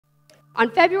On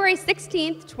February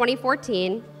 16th,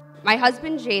 2014, my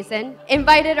husband, Jason,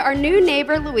 invited our new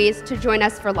neighbor, Luis, to join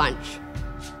us for lunch.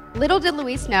 Little did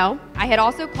Luis know, I had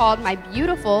also called my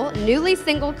beautiful, newly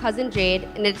single cousin Jade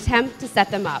in an attempt to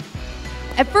set them up.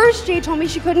 At first, Jade told me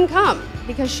she couldn't come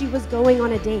because she was going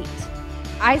on a date.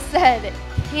 I said,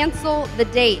 cancel the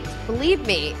date. Believe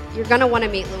me, you're gonna wanna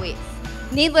meet Luis.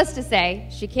 Needless to say,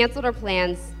 she canceled her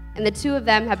plans, and the two of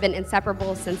them have been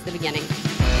inseparable since the beginning.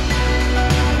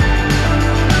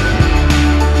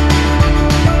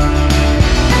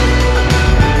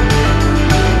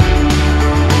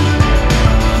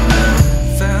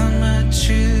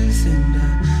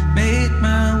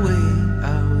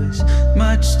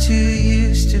 Too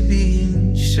used to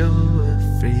being so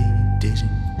afraid, didn't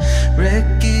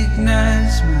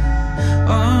recognize my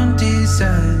own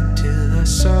desire till I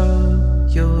saw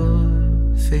your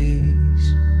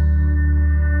face.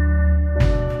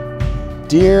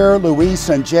 Dear Luis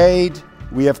and Jade,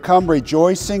 we have come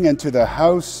rejoicing into the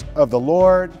house of the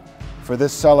Lord for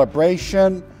this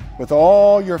celebration with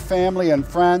all your family and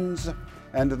friends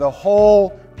and the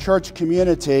whole church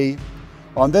community.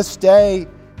 On this day,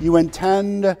 you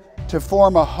intend to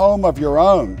form a home of your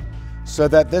own, so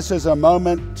that this is a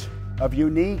moment of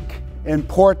unique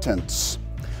importance.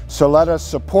 So let us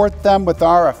support them with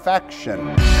our affection.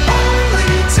 Only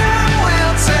time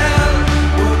will tell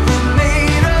what we're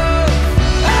made of.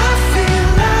 I feel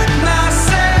like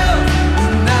myself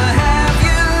when I have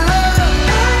your love.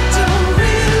 I don't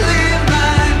really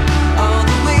mind all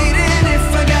the waiting if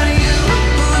I got you,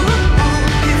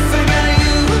 if I got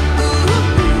you.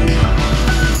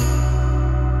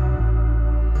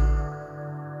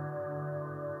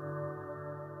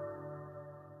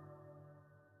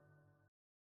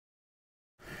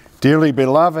 Dearly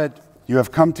beloved, you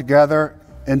have come together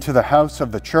into the house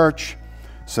of the church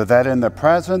so that in the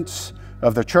presence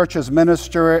of the church's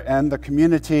minister and the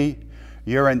community,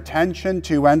 your intention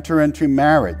to enter into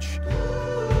marriage.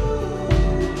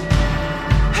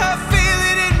 I feel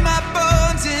it in my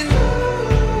bones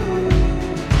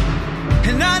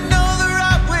and I know the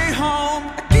right way home.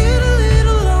 I get a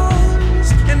little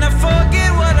lost and I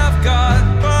forget what I've got,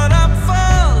 but I'm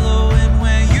following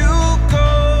where you go.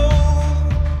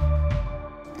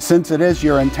 Since it is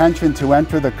your intention to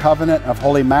enter the covenant of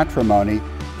holy matrimony,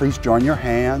 please join your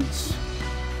hands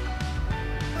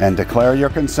and declare your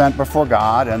consent before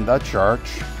God and the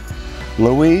church.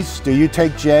 Luis, do you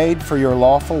take Jade for your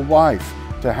lawful wife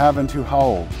to have and to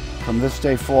hold from this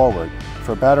day forward,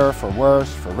 for better, for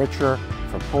worse, for richer,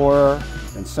 for poorer,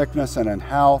 in sickness and in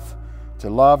health, to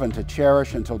love and to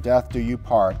cherish until death do you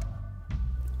part?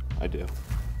 I do.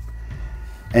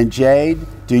 And Jade,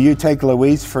 do you take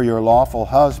Luis for your lawful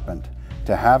husband,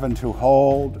 to have and to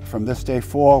hold from this day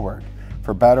forward,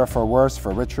 for better, for worse,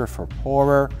 for richer, for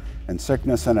poorer, in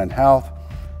sickness and in health,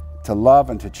 to love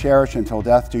and to cherish until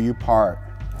death do you part?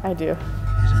 I do.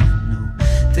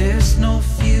 There's no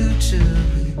future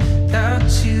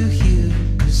without you here,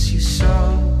 'cause you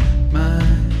saw my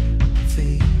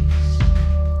face.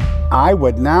 I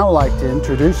would now like to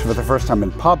introduce for the first time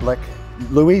in public,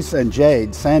 Luis and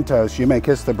Jade Santos. You may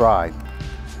kiss the bride.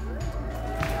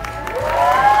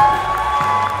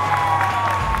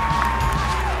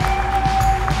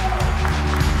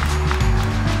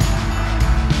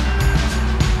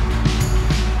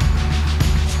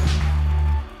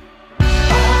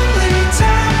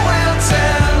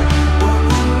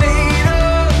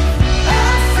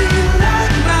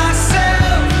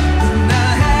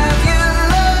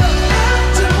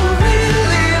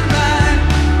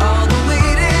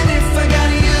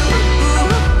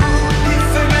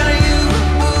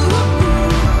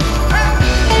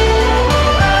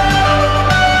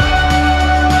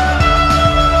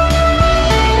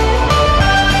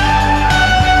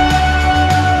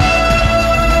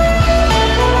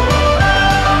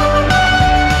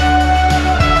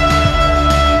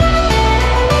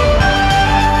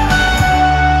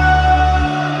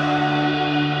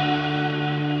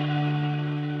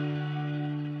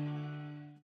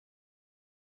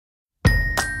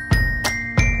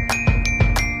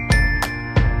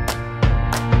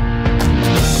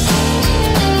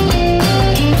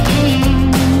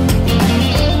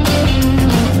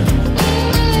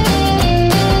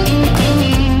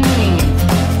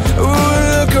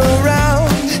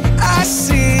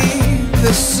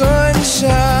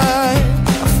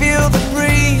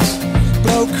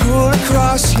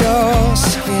 Across your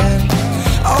skin.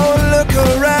 Oh, look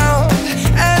around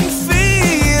and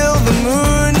feel the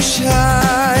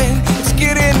moonshine. It's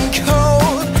getting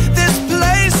cold, this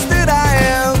place that I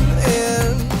am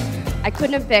in. I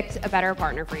couldn't have picked a better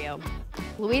partner for you.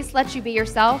 Luis lets you be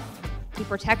yourself, he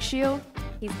protects you,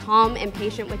 He's calm and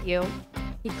patient with you.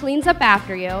 He cleans up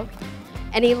after you,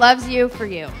 and he loves you for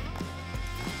you.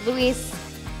 Luis,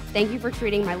 thank you for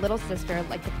treating my little sister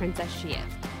like the princess she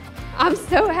is. I'm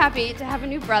so happy to have a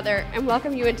new brother and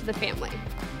welcome you into the family,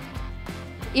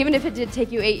 even if it did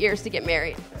take you 8 years to get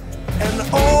married. And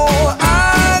all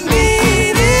I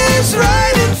need is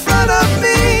right in front of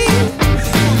me.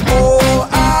 All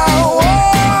I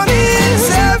want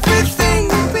is everything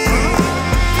to be.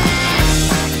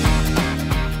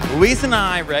 Luis and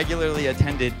I regularly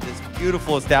attended this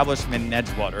beautiful establishment in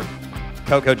Edgewater,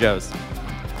 Coco Joe's.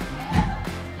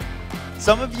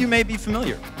 Some of you may be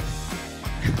familiar.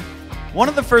 One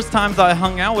of the first times I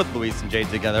hung out with Luis and Jade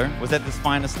together was at this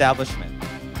fine establishment.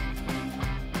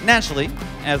 Naturally,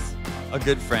 as a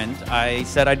good friend, I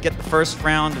said I'd get the first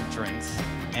round of drinks,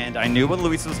 and I knew what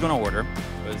Luis was going to order.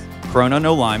 It was Corona,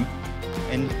 no lime.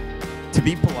 And to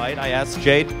be polite, I asked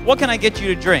Jade, "What can I get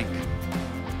you to drink?"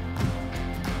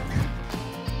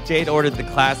 Jade ordered the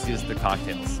classiest of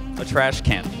cocktails, a trash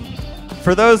can.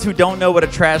 For those who don't know what a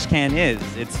trash can is,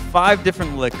 it's 5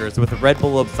 different liquors with a Red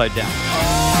Bull upside down.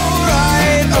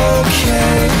 Alright,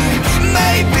 okay,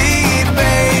 maybe